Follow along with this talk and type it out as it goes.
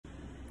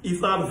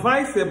It's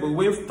advisable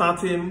when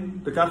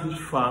starting the catfish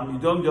farm, you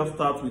don't just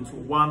start with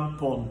one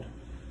pond.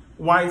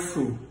 Why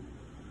so?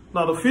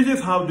 Now the fishes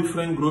have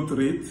different growth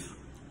rates.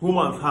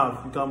 Humans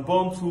have. You can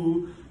born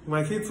two, you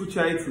might see two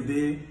child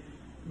today.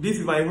 This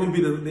might even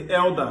be the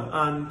elder,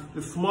 and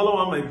the smaller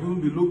one might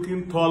even be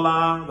looking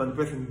taller than the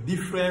person.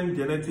 Different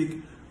genetic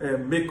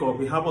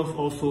makeup. It happens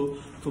also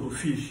to the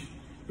fish.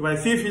 You might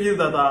see fishes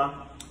that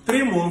are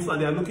 3 months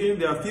and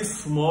they are still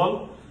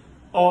small,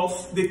 or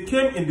they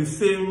came in the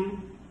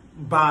same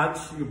batch.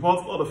 You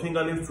brought all the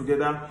fingerlings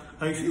together,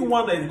 and you see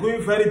one that is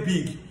going very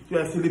big. You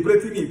are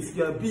celebrating it.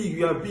 You are big,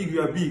 you are big,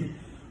 you are big.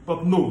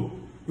 But no,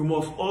 you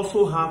must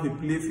also have a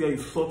place where you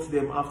sort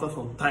them after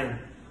some time.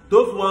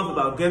 Those ones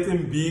that are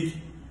getting big,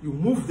 you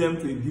move them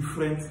to a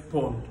different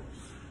pond.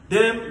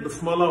 Then the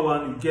smaller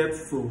one, you get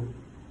to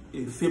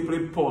a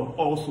separate pond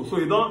also. So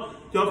you don't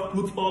just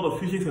put all the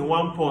fishes in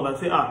one pond and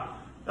say,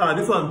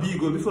 this one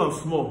big or this one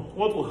small.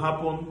 What will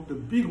happen? The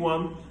big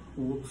one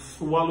will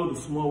swallow the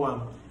small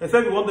one.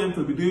 Except you want them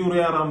to be doing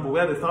Royal Rumble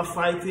where they start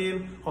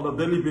fighting on a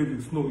daily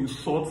basis. No, you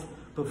sort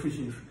the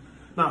fishes.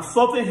 Now,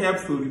 sorting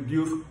helps to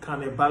reduce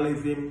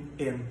cannibalism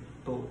in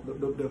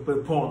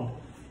the pond.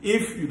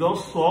 If you don't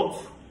sort,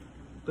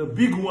 the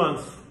big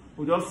ones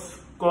will just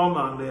come,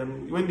 and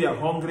then when they are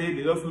hungry,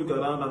 they just look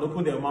around and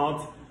open their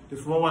mouth. The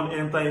small one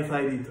enter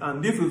inside it.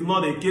 And this is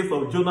not a case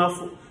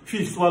of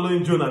fish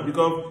swallowing Jonah,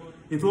 because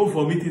it will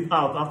vomit it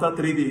out after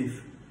 3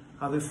 days.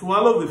 As it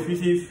swallows the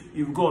fishes,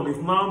 it's gone. It's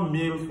now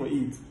meal for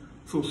it.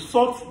 So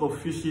sort the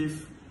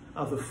fishes.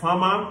 As a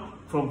farmer,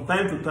 from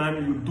time to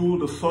time, you do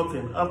the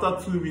sorting.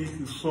 After 2 weeks,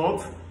 you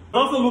sort.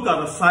 Also look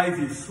at the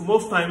sizes.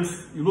 Most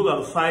times, you look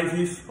at the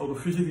sizes of the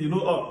fishes. You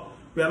know,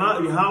 we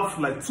have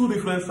like 2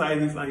 different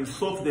sizes, and you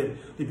sort them.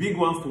 The big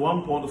ones to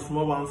one pond, the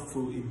small ones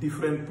to a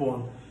different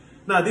pond.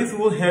 Now, this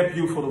will help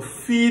you for the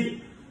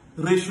feed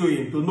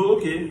ratioing to know,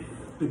 okay,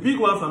 the big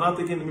ones are now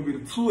taking maybe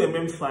the 2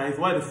 mm size,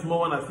 while the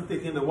small one are still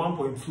taking the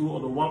 1.2 or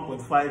the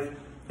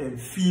 1.5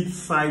 feed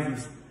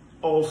sizes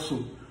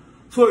also.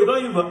 So you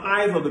don't use the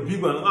eyes of the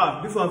big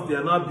one. These ones, they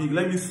are not big.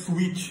 Let me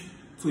switch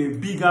to a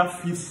bigger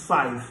feed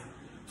size.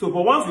 So,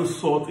 but once you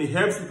sort, it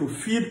helps you to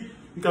feed.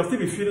 You can still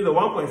be feeding the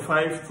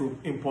 1.5 to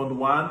in pond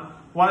 1,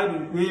 while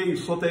the way you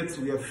sorted,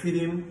 we are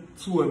feeding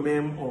 2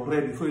 mm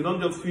already. So you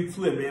don't just feed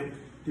 2 mm.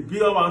 The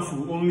bigger ones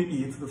will only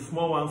eat, the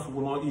small ones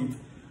will not eat.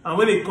 And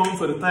when it comes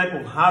to the type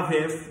of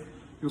harvest,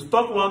 you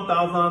stock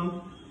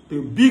 1,000, the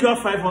bigger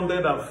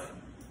 500 have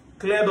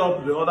cleared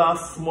up the other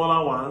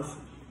smaller ones.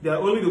 They are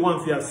only the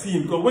ones you are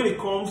seeing. Because when it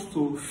comes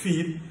to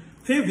feed,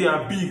 since they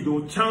are big, they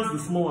will chance the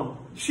small one.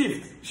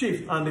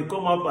 Shift, and they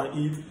come up and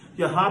eat.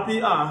 You're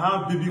happy, I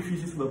have baby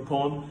fishes in the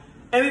pond.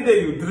 Any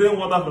day you drain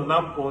water from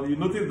that pond, you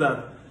notice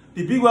that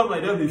the big ones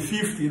might just be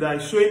 50 that are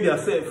showing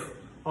themselves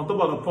on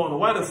top of the pond,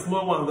 while the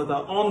small ones that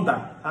are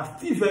under are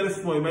still very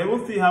small. You might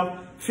even still have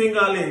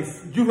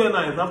fingerlings,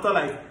 juveniles. After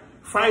like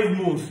 5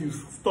 months, you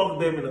stock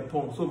them in the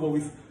pond. So, but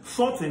with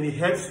sorting, it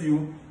helps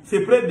you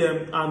separate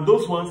them, and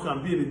those ones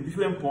can be in a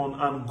different pond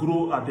and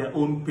grow at their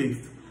own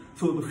pace.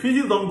 So the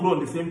fishes don't grow on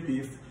the same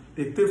pace.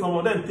 Some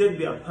of them take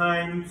their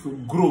time to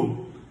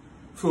grow.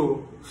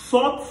 So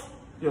sort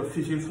your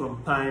fishes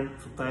from time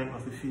to time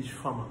as a fish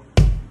farmer.